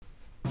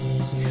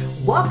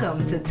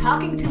Welcome to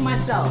Talking to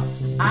Myself.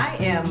 I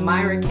am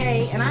Myra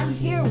Kay, and I'm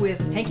here with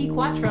Hanky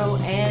Quattro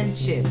and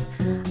Chip.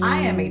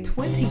 I am a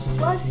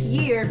 20-plus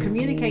year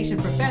communication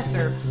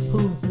professor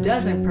who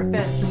doesn't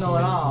profess to know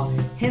it all,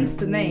 hence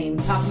the name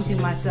Talking to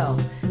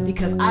Myself,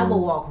 because I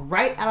will walk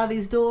right out of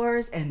these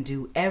doors and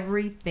do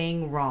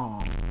everything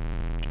wrong.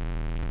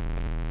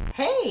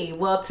 Hey,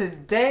 well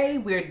today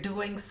we're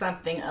doing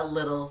something a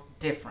little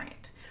different.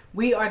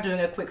 We are doing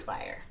a quick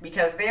fire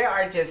because there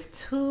are just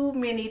too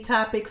many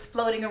topics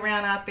floating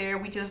around out there.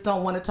 We just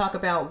don't want to talk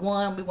about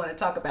one. We want to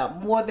talk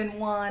about more than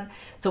one.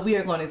 So we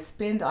are going to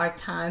spend our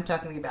time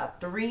talking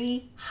about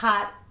 3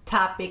 hot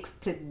topics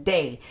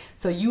today.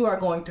 So you are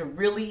going to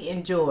really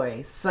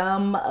enjoy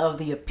some of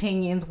the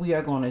opinions we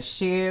are going to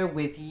share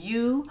with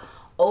you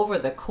over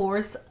the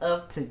course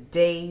of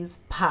today's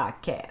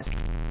podcast.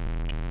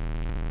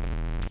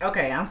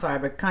 Okay, I'm sorry,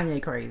 but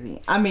Kanye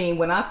crazy. I mean,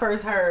 when I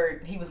first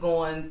heard he was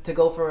going to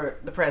go for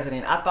the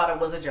president, I thought it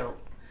was a joke.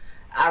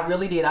 I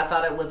really did. I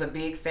thought it was a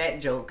big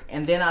fat joke.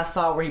 And then I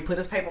saw where he put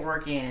his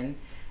paperwork in,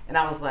 and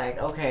I was like,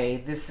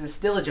 okay, this is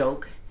still a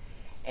joke.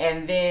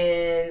 And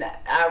then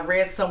I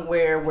read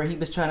somewhere where he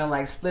was trying to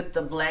like split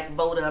the black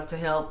vote up to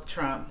help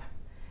Trump.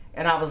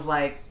 And I was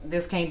like,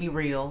 this can't be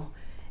real.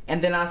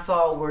 And then I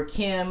saw where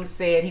Kim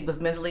said he was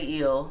mentally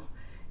ill.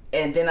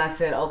 And then I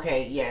said,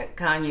 okay, yeah,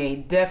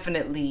 Kanye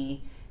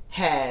definitely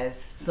has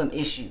some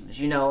issues,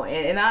 you know,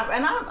 and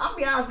I'll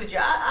be honest with you,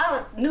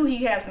 I knew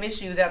he had some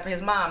issues after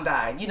his mom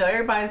died. You know,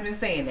 everybody's been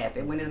saying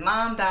that when his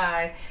mom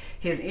died,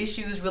 his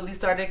issues really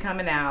started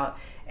coming out,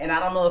 and I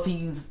don't know if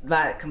he's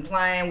like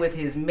complying with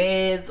his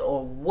meds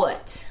or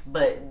what,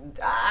 but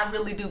I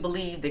really do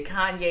believe that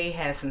Kanye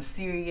has some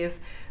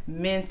serious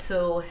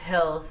mental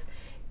health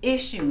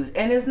issues,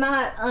 and it's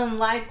not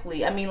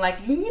unlikely. I mean, like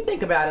you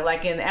think about it,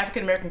 like in the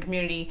African American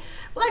community,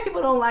 black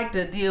people don't like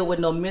to deal with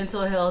no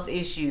mental health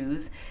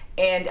issues.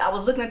 And I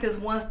was looking at this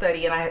one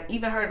study, and I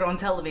even heard it on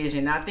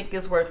television. I think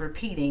it's worth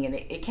repeating. And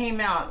it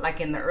came out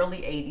like in the early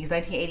 80s,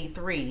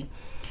 1983,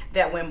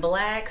 that when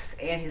blacks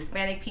and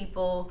Hispanic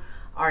people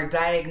are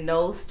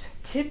diagnosed,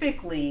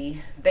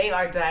 typically they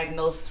are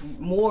diagnosed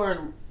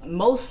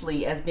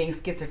mostly as being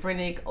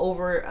schizophrenic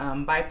over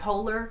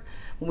bipolar,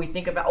 when we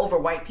think about over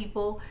white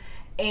people.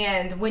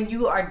 And when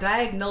you are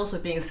diagnosed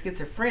with being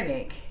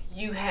schizophrenic,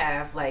 you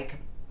have like,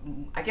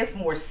 I guess,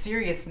 more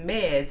serious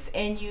meds,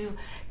 and you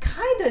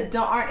kind of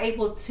aren't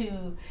able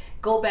to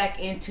go back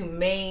into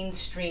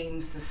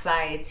mainstream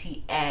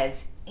society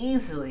as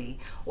easily,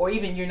 or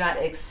even you're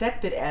not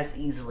accepted as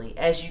easily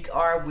as you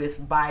are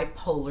with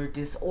bipolar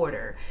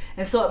disorder.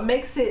 And so it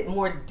makes it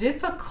more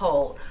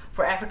difficult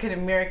for African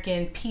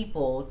American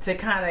people to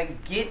kind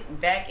of get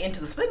back into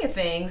the swing of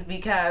things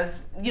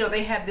because, you know,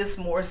 they have this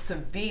more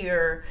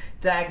severe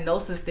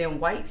diagnosis than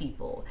white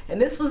people.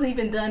 And this was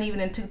even done even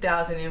in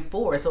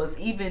 2004, so it's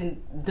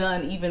even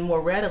done even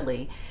more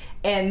readily.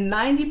 And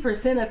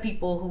 90% of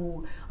people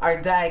who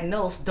are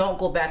diagnosed don't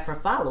go back for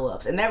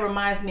follow-ups. And that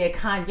reminds me of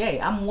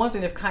Kanye. I'm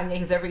wondering if Kanye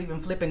has ever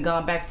even flipping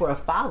gone back for a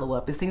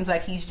follow-up. It seems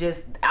like he's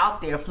just out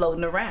there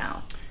floating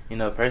around. You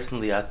know,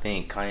 personally, I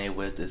think Kanye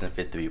West isn't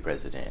fit to be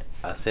president.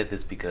 I said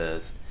this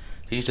because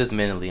he's just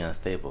mentally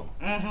unstable.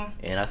 Mm-hmm.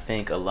 And I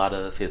think a lot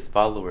of his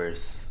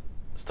followers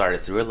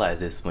started to realize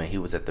this when he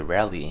was at the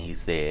rally and he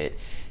said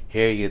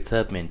Harriet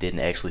Tubman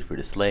didn't actually free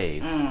the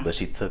slaves, but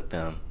she took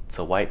them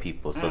to white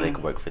people so they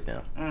could work for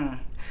them.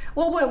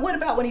 Well, what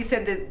about when he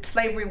said that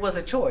slavery was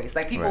a choice?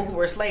 Like people who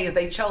were slaves,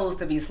 they chose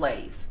to be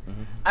slaves.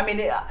 Mm-hmm. I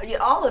mean,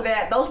 all of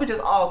that, those were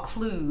just all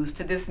clues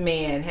to this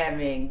man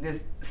having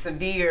this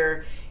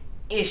severe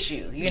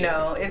issue. You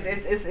know,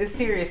 it's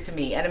serious to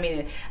me. And I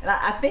mean, and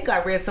I think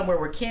I read somewhere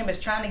where Kim is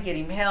trying to get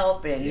him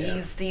help, and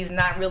he's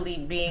not really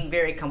being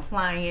very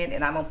compliant.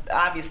 And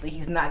obviously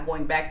he's not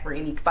going back for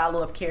any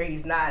follow-up care.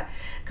 He's not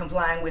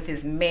complying with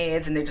his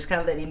meds, and they're just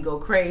kind of letting him go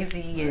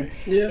crazy. And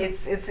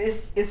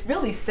it's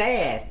really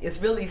sad. It's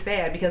really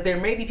sad because there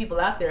may be people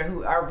out there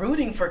who are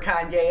rooting for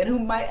Kanye and who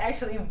might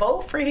actually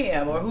vote for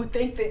him, or who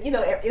think that, you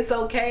know, it's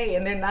okay,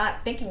 and they're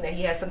not thinking that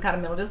he has some kind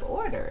of mental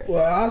disorder.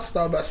 Well, I'll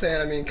start by saying,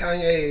 I mean,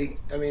 Kanye,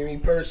 I mean, me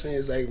personally,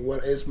 is like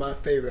what is my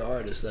favorite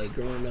artist. Like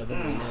growing up,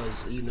 I mean,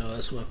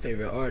 that's my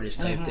favorite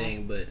artist type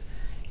thing. But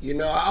you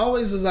know, I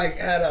always was like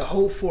had a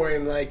hope for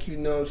him. Like, you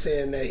know what I'm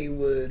saying, that he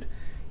would,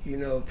 you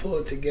know, pull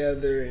it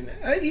together. And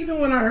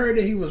even when I heard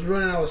that he was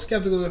running, I was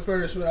skeptical at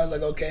first, but I was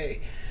like, okay,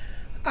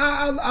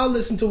 I'll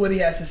listen to what he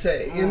has to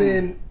say. And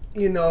then,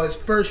 you know, his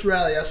first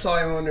rally, I saw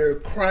him on there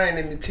crying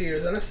in the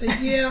tears, and I said,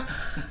 yeah,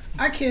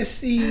 I can't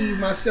see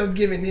myself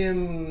giving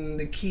him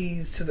the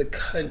keys to the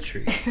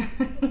country.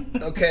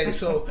 Okay,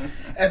 so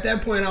at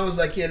that point I was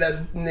like, yeah, that's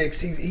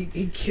next.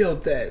 He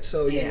killed that.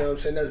 So you know what I'm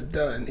saying, that's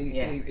done.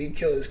 He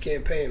killed his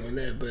campaign on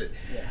that. But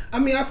I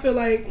mean, I feel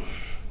like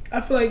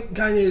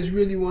Kanye is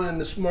really one of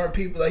the smart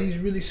people. Like, he's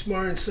really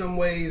smart in some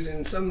ways,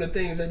 and some of the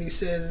things that he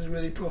says is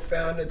really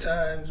profound at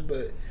times,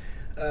 but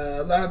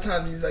a lot of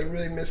times he's like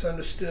really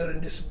misunderstood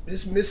and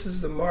just misses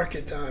the mark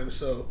at times.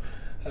 So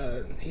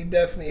he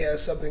definitely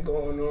has something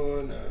going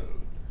on.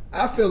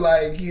 I feel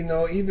like, you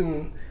know,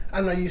 even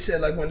I know you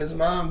said like when his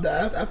mom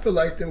died, I feel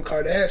like them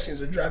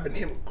Kardashians are driving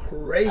him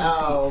crazy.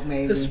 Oh,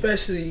 maybe.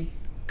 Especially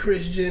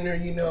Kris Jenner,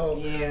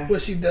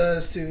 what she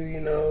does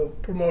to,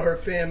 promote her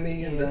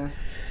family and the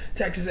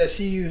tactics that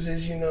she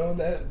uses,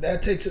 that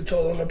takes a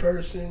toll on a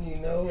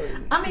person,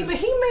 but he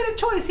made a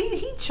choice.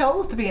 He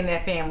chose to be in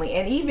that family,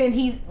 and even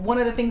one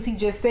of the things he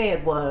just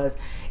said was,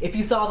 if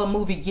you saw the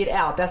movie Get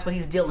Out, that's what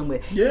he's dealing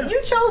with. Yeah.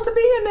 You chose to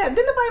be in that.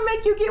 Didn't nobody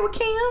make you get with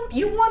Kim?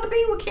 You wanted to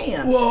be with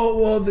Kim.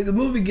 Well, the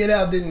movie Get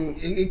Out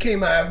it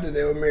came out after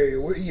they were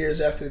married, years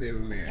after they were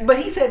married.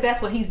 But he said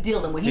that's what he's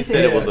dealing with. He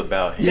said it was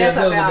about him. Yes,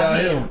 it was about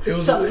him. It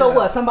was, so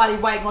what? Somebody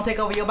white gonna take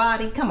over your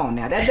body? Come on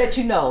now, that let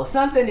you know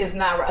something is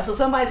not right. So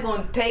somebody's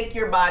gonna take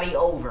your body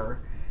over.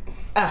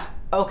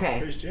 Okay.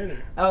 Kris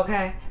Jenner.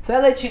 Okay. So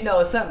that lets you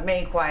know something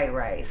ain't quite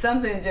right.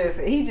 Something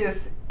he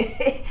just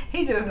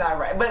not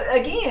right. But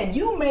again,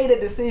 you made a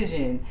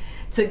decision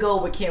to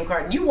go with Kim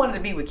Kardashian. You wanted to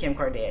be with Kim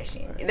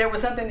Kardashian. Right. There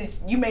was something that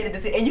you made a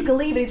decision, and you can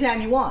leave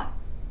anytime you want.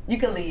 You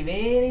can leave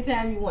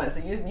anytime you want. So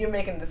you're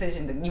making a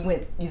decision that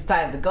you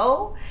decided to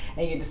go,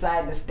 and you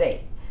decided to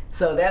stay.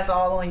 So that's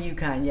all on you,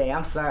 Kanye.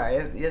 I'm sorry.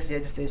 It's your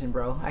decision,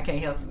 bro. I can't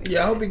help you.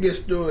 Yeah, I hope he gets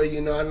through it.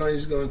 I know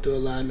he's going through a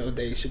lot. I know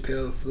Dave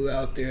Chappelle flew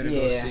out there to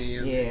go see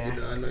him. Yeah.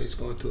 I know he's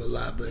going through a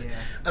lot. But,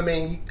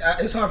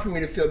 it's hard for me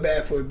to feel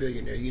bad for a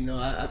billionaire.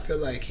 I feel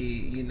like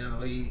he's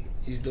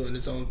doing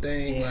his own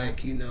thing. Yeah.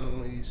 Like,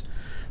 he's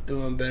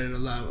doing better than a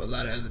lot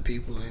of other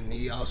people. And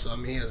he also,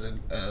 he has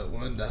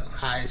one of the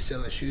highest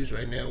selling shoes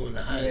right now, one of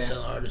the highest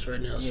selling artists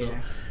right now. So,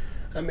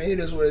 it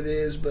is what it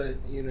is, but,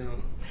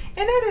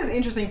 And that is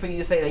interesting for you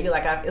to say that. You're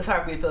like, it's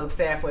hard for me to feel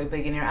sad for a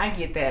billionaire. I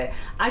get that.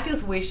 I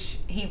just wish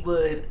he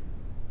would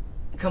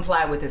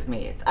comply with his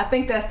meds. I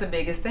think that's the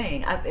biggest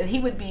thing. He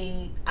would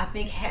be, I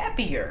think,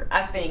 happier.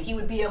 I think he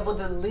would be able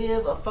to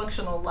live a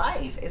functional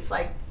life. It's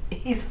like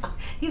he's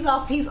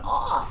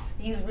off.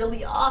 He's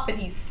really off, and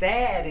he's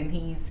sad, and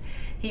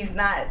he's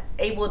not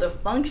able to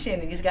function,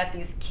 and he's got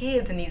these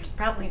kids, and he's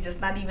probably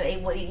just not even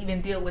able to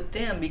even deal with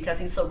them because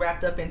he's so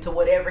wrapped up into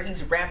whatever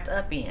he's wrapped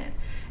up in.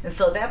 And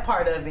so that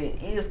part of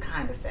it is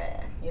kind of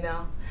sad,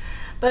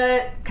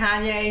 But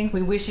Kanye,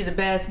 we wish you the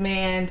best,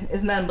 man.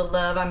 It's nothing but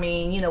love.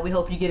 We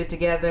hope you get it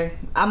together.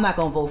 I'm not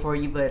going to vote for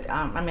you, but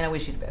I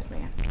wish you the best,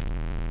 man.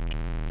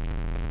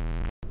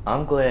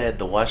 I'm glad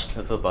the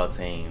Washington football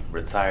team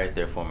retired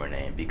their former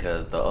name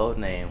because the old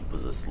name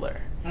was a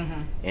slur.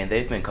 Mm-hmm. And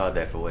they've been called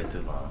that for way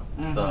too long.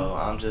 Mm-hmm. So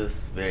I'm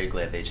just very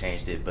glad they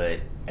changed it, but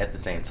at the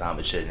same time,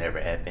 it should have never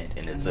happened,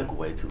 and it took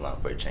way too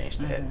long for a change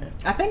to happen.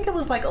 I think it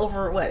was like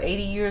over,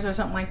 80 years or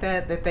something like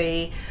that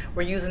they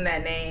were using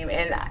that name,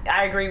 and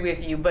I agree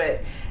with you,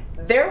 but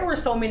there were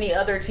so many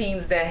other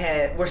teams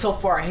that were so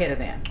far ahead of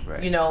them.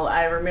 Right.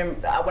 I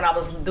remember when I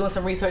was doing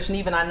some research, and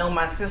even I know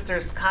my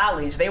sister's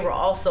college, they were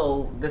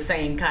also the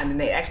same kind of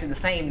name, actually the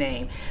same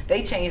name.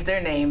 They changed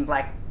their name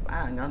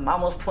I don't know,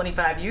 almost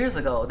 25 years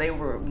ago. They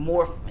were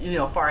more,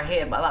 far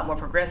ahead, a lot more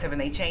progressive, and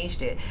they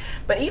changed it.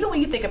 But even when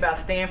you think about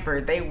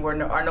Stanford, they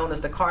are known as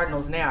the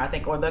Cardinals now, I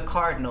think, or the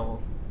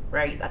Cardinal,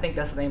 right? I think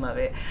that's the name of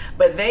it.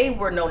 But they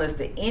were known as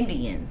the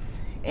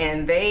Indians,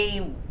 and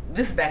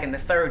this is back in the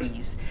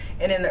 30s.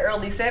 And in the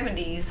early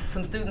 70s,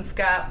 some students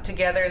got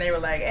together and they were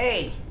like,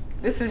 hey,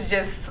 this is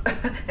just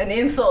an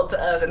insult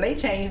to us. And they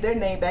changed their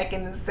name back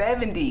in the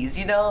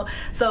 70s,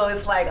 So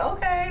it's like,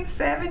 okay, the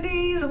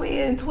 70s,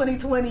 we in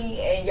 2020,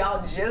 and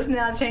y'all just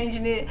now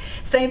changing it.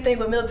 Same thing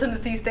with Middle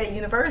Tennessee State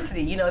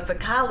University. It's a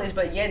college,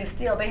 but yet and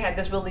still they had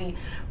this really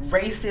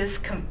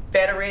racist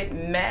Confederate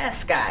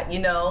mascot,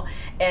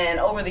 And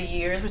over the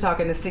years, we're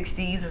talking the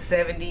 60s, the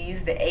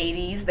 70s, the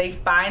 80s, they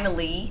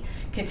finally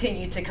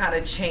continued to kind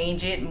of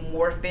change it,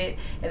 morph it,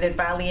 and then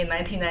finally in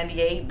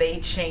 1998 they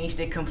changed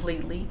it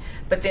completely.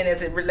 But then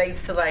as it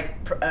relates to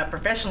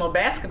professional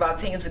basketball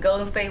teams, the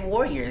Golden State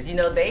Warriors,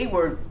 they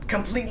were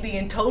completely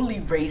and totally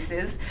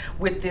racist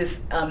with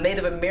this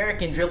Native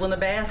American dribbling the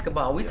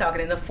basketball. We're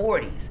talking in the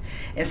 40s.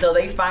 And so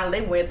they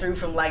finally went through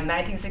from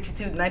 1962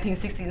 to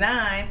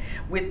 1969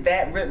 with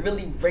that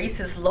really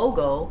racist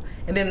logo,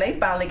 and then they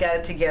finally got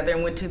it together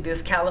and went to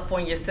this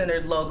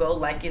California-centered logo in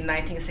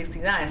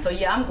 1969. So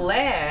yeah, I'm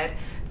glad.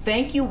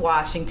 Thank you,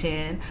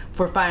 Washington,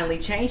 for finally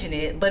changing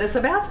it. But it's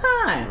about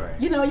time. Right.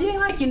 You ain't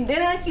like you. They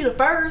ain't like you the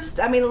first.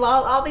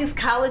 All these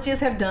colleges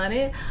have done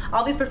it.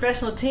 All these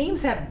professional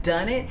teams have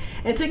done it.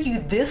 It took you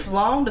this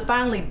long to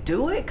finally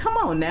do it. Come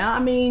on now.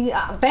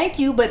 Thank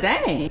you, but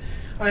dang.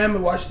 I am a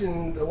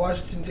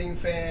Washington team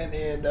fan,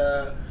 and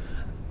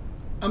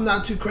I'm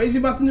not too crazy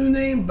about the new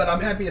name, but I'm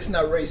happy it's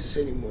not racist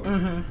anymore.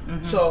 Mm-hmm,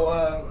 mm-hmm.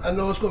 So I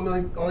know it's going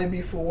to only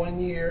be for 1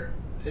 year,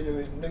 and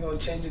they're going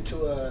to change it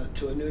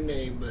to a new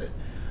name, but.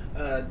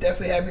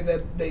 Definitely happy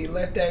that they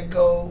let that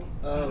go.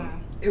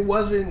 It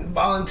wasn't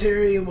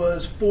voluntary; it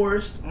was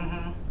forced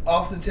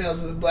off the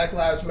tails of the Black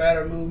Lives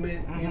Matter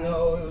movement. It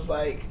was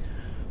like,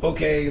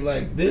 okay,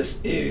 this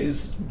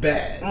is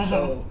bad.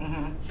 So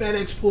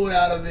FedEx pulled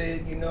out of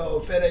it.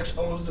 FedEx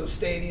owns the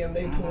stadium;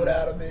 they pulled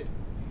out of it.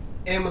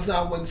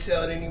 Amazon wouldn't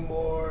sell it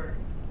anymore.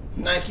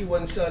 Nike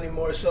wouldn't sell it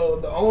anymore. So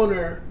the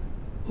owner,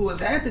 who has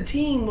had the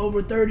team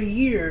over 30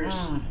 years.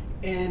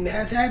 and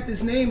has had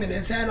this name and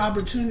has had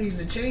opportunities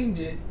to change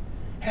it,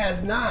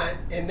 has not,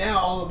 and now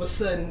all of a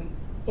sudden,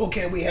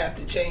 okay, we have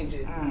to change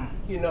it.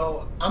 You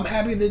know, I'm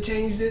happy they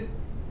changed it,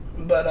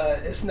 but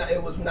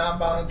it was not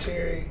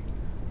voluntary,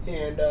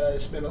 and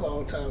it's been a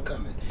long time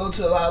coming. I go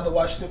to a lot of the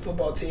Washington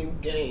football team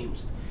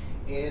games,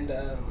 and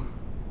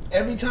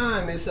every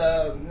time it's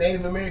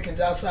Native Americans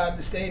outside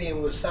the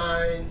stadium with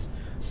signs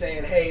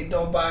saying, "Hey,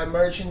 don't buy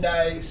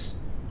merchandise,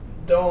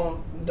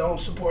 don't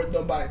support,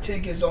 don't buy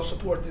tickets, don't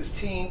support this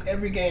team."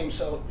 Every game.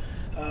 So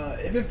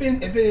if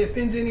it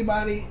offends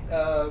anybody,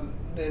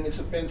 then it's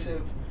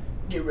offensive.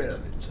 Get rid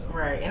of it. So.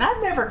 Right. And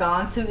I've never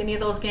gone to any of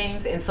those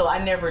games, and so I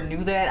never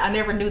knew that. I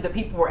never knew that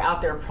people were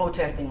out there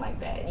protesting like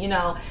that, you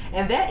know.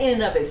 And that in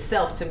and of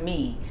itself, to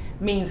me,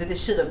 means that it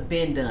should have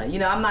been done. You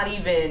know, I'm not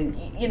even,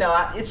 you know,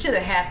 it should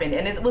have happened.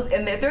 And it was,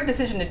 and their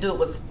decision to do it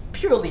was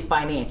purely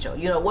financial.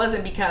 You know, it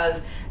wasn't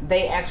because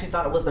they actually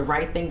thought it was the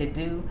right thing to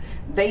do.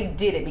 They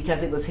did it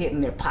because it was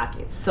hitting their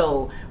pockets.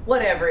 So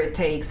whatever it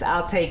takes,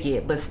 I'll take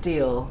it. But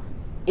still,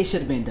 it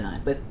should have been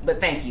done. But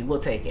thank you. We'll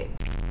take it.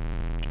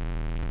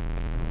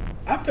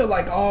 I feel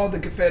like all the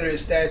Confederate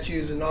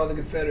statues and all the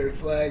Confederate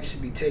flags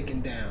should be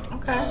taken down.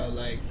 Okay.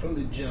 Like from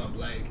the jump.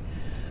 Like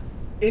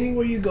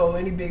anywhere you go,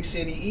 any big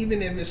city,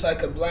 even if it's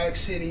like a black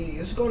city,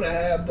 it's going to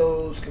have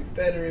those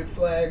Confederate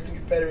flags and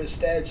Confederate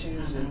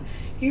statues. And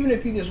even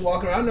if you just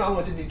walk around, I know I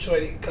went to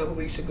Detroit a couple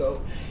weeks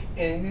ago.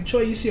 And in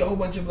Detroit, you see a whole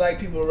bunch of black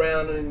people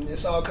around, and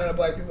it's all kind of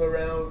black people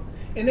around.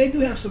 And they do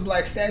have some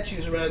black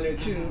statues around there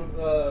too.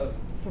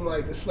 From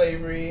like the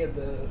slavery and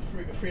the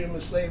freedom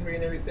of slavery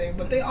and everything,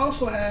 but they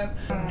also have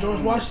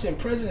George Washington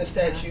president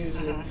statues,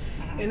 and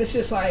it's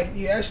just like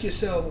you ask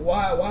yourself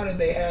why did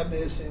they have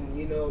this, and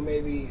you know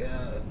maybe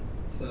a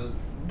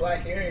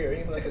black area or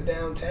even like a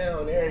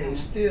downtown area.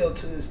 Still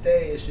to this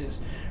day it's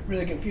just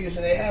really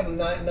confusing. They have them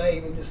not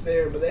even just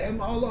there, but they have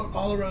them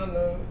all around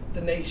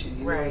the nation.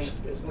 You know?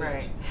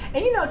 Right.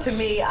 And you know, to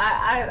me,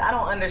 I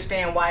don't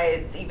understand why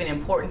it's even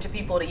important to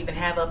people to even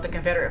have up the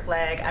Confederate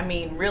flag. I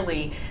mean,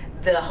 really,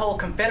 the whole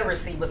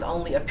Confederacy was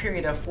only a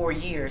period of 4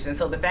 years, and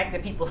so the fact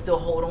that people still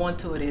hold on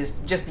to it is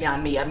just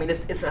beyond me. I mean,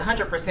 it's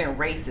 100%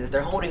 racist.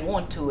 They're holding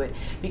on to it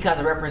because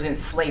it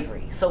represents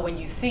slavery. So when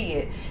you see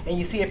it and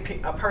you see a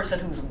person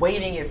who's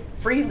waving it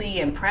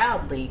freely and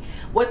proudly,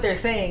 what they're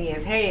saying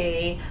is,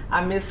 "Hey,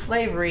 I miss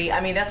slavery."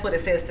 I mean, that's what it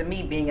says to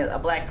me, being a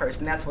black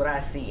person. That's what I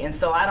see, and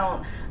so I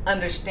don't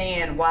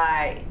understand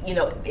why, you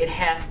know, it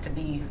has to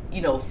be,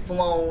 you know,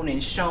 flown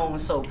and shown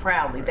so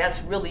proudly.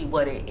 That's really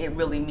what it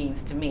really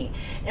means to me.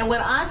 And when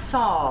I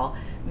saw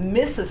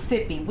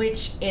Mississippi,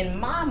 which in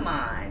my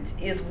mind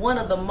is one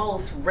of the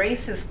most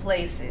racist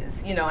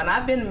places, you know, and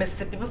I've been to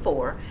Mississippi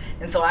before,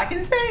 and so I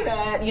can say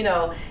that, you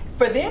know,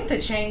 for them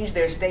to change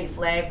their state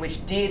flag,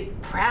 which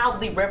did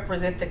proudly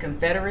represent the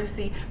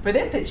Confederacy, for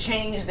them to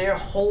change their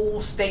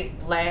whole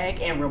state flag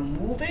and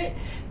remove it,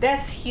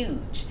 that's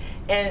huge.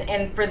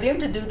 And for them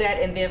to do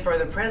that, and then for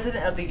the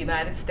President of the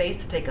United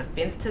States to take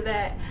offense to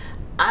that,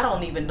 I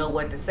don't even know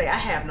what to say. I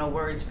have no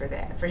words for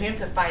that. For him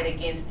to fight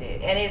against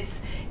it. And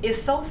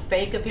it's so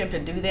fake of him to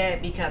do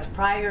that, because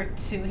prior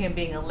to him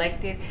being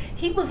elected,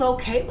 he was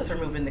okay with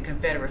removing the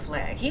Confederate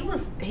flag.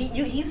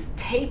 He's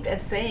taped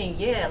as saying,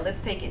 "Yeah,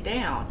 let's take it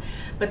down."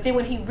 But then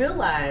when he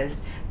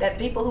realized that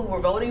people who were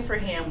voting for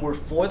him were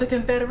for the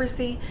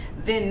Confederacy,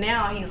 then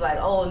now he's like,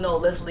 "Oh no,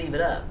 let's leave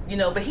it up." You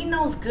know, but he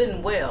knows good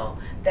and well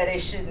that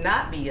it should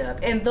not be up.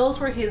 And those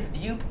were his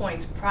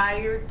viewpoints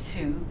prior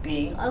to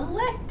being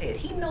elected.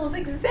 He knows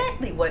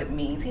exactly what it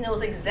means. He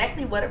knows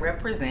exactly what it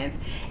represents,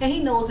 and he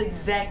knows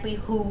exactly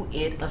who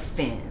it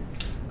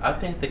offends. I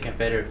think the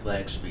Confederate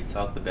flag should be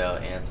talked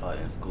about and taught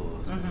in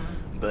schools,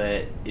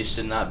 but it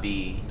should not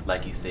be,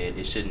 like you said,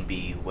 it shouldn't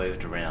be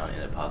waved around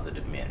in a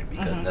positive manner,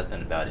 because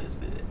nothing about it is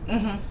good.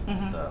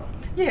 So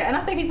yeah, and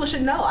I think people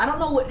should know. I don't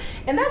know what,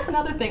 and that's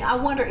another thing. I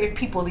wonder if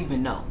people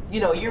even know. You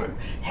know, you're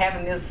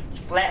having this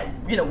flat,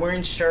 you know,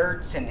 wearing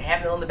shirts and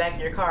having it on the back of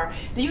your car.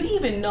 Do you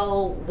even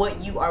know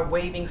what you are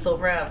waving so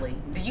proudly?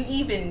 Do you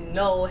even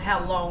know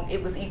how long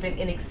it was even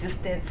in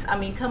existence? I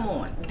mean, come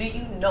on. Do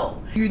you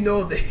know? You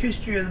know the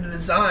history of the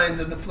designs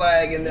of the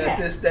flag, and that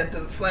that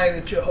the flag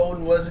that you're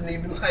holding wasn't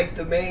even like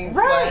the main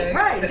flag.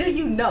 Right. Do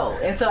you know?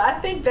 And so I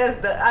think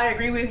I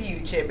agree with you,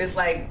 Chip. It's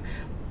like,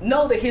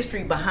 know the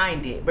history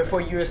behind it before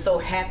you're so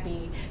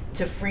happy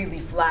to freely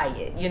fly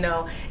it, you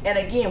know? And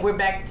again, we're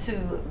back to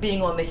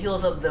being on the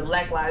heels of the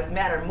Black Lives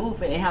Matter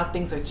movement and how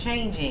things are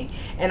changing.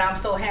 And I'm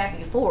so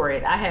happy for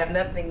it. I have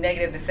nothing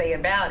negative to say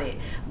about it.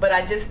 But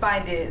I just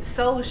find it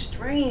so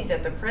strange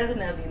that the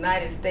President of the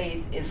United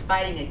States is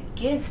fighting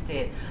against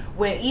it,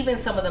 when even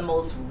some of the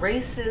most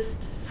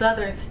racist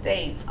southern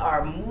states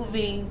are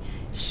moving,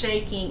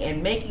 shaking,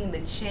 and making the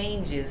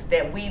changes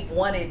that we've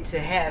wanted to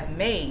have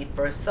made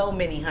for so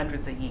many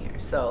hundreds of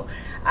years. So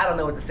I don't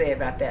know what to say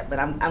about that, but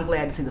I'm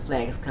glad to see the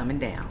flag is coming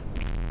down.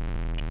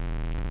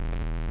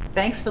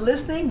 Thanks for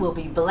listening. We'll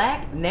be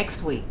black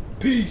next week.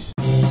 Peace.